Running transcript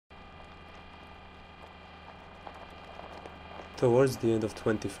Towards the end of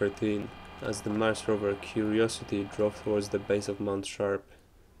 2013, as the Mars rover Curiosity drove towards the base of Mount Sharp,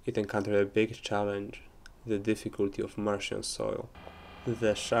 it encountered a big challenge: the difficulty of Martian soil.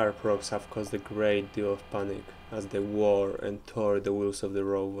 The sharp rocks have caused a great deal of panic as they wore and tore the wheels of the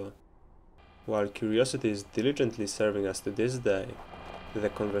rover. While Curiosity is diligently serving us to this day, the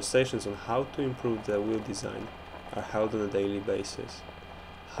conversations on how to improve the wheel design are held on a daily basis.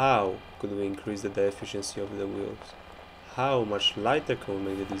 How could we increase the efficiency of the wheels? How much lighter can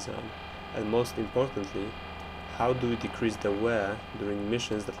we make the design? And most importantly, how do we decrease the wear during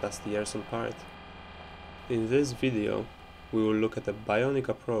missions that last years apart? In this video, we will look at a bionic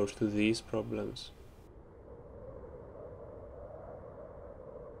approach to these problems.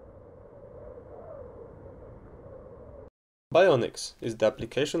 Bionics is the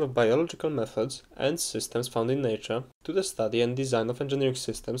application of biological methods and systems found in nature to the study and design of engineering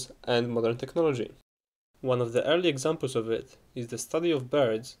systems and modern technology. One of the early examples of it is the study of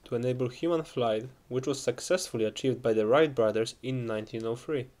birds to enable human flight, which was successfully achieved by the Wright brothers in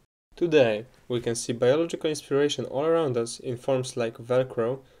 1903. Today, we can see biological inspiration all around us in forms like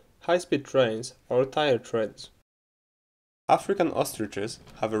Velcro, high-speed trains, or tire treads. African ostriches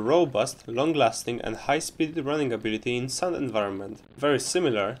have a robust, long-lasting and high-speed running ability in sand environment, very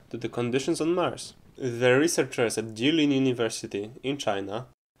similar to the conditions on Mars. The researchers at Jilin University in China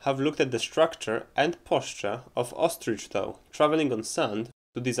have looked at the structure and posture of ostrich toe traveling on sand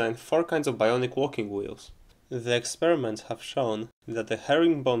to design 4 kinds of bionic walking wheels. The experiments have shown that the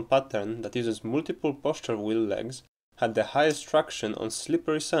herringbone pattern that uses multiple posture wheel legs had the highest traction on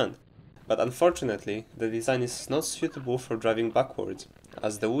slippery sand, but unfortunately the design is not suitable for driving backwards,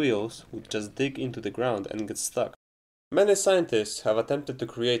 as the wheels would just dig into the ground and get stuck. Many scientists have attempted to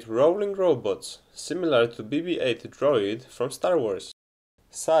create rolling robots similar to BB-8 droid from Star Wars.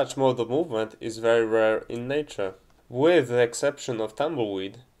 Such mode of movement is very rare in nature. With the exception of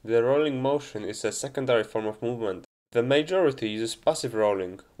tumbleweed, the rolling motion is a secondary form of movement. The majority uses passive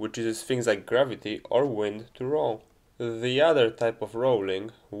rolling, which uses things like gravity or wind to roll. The other type of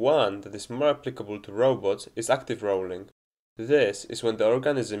rolling, one that is more applicable to robots, is active rolling. This is when the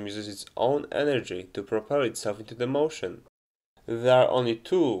organism uses its own energy to propel itself into the motion. There are only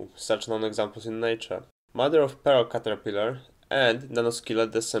 2 such known examples in nature: mother of pearl caterpillar and Nanoscilla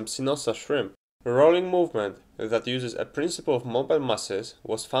desempsinosa shrimp. Rolling movement that uses a principle of mobile masses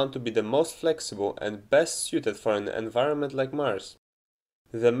was found to be the most flexible and best suited for an environment like Mars.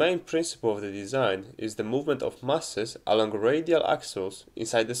 The main principle of the design is the movement of masses along radial axles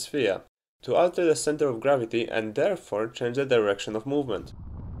inside the sphere to alter the center of gravity and therefore change the direction of movement.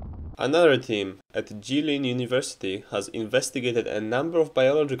 Another team at Jilin University has investigated a number of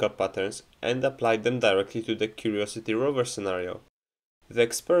biological patterns and applied them directly to the Curiosity rover scenario. The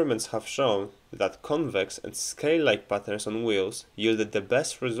experiments have shown that convex and scale-like patterns on wheels yielded the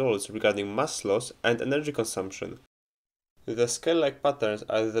best results regarding mass loss and energy consumption. The scale-like patterns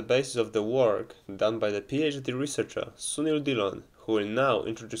are the basis of the work done by the PhD researcher Sunil Dhillon, who will now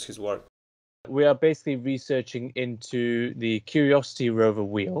introduce his work. We are basically researching into the Curiosity rover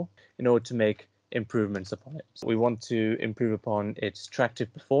wheel in order to make improvements upon it. We want to improve upon its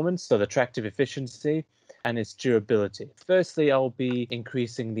tractive performance, so the tractive efficiency, and its durability. Firstly, I'll be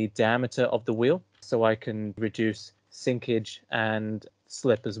increasing the diameter of the wheel so I can reduce sinkage and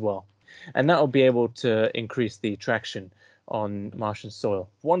slip as well. And that will be able to increase the traction on Martian soil.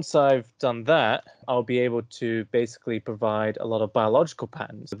 Once I've done that, I'll be able to basically provide a lot of biological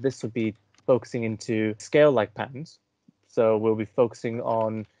patterns. This would be focusing into scale-like patterns. So we'll be focusing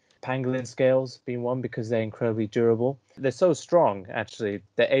on pangolin scales being one because they're incredibly durable. They're so strong, actually,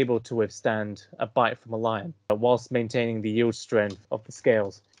 they're able to withstand a bite from a lion whilst maintaining the yield strength of the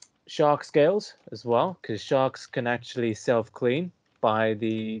scales. Shark scales as well, because sharks can actually self-clean by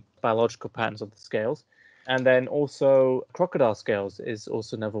the biological patterns of the scales. And then also crocodile scales is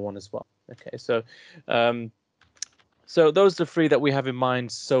also another one as well. Okay, so those are the 3 that we have in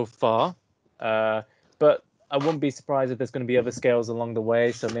mind so far. But I wouldn't be surprised if there's going to be other scales along the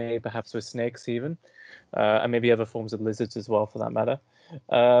way, so maybe perhaps with snakes even, and maybe other forms of lizards as well for that matter.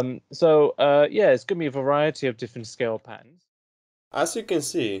 Yeah, it's going to be a variety of different scale patterns. As you can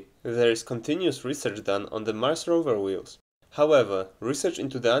see, there is continuous research done on the Mars rover wheels. However, research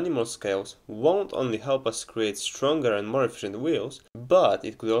into the animal scales won't only help us create stronger and more efficient wheels, but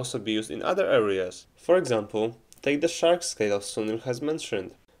it could also be used in other areas. For example, take the shark scale Sunil has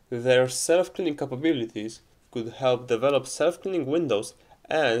mentioned. Their self-cleaning capabilities could help develop self-cleaning windows,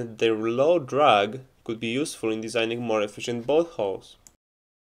 and their low drag could be useful in designing more efficient boat hulls.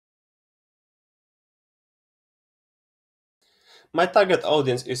 My target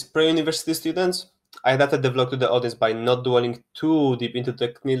audience is pre-university students, I adapted the vlog to the audience by not dwelling too deep into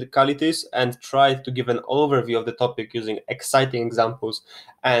technicalities and tried to give an overview of the topic using exciting examples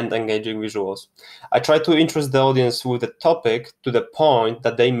and engaging visuals. I tried to interest the audience with the topic to the point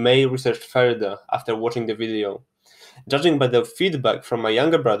that they may research further after watching the video. Judging by the feedback from my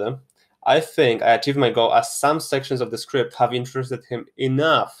younger brother, I think I achieved my goal, as some sections of the script have interested him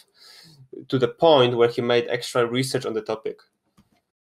enough to the point where he made extra research on the topic.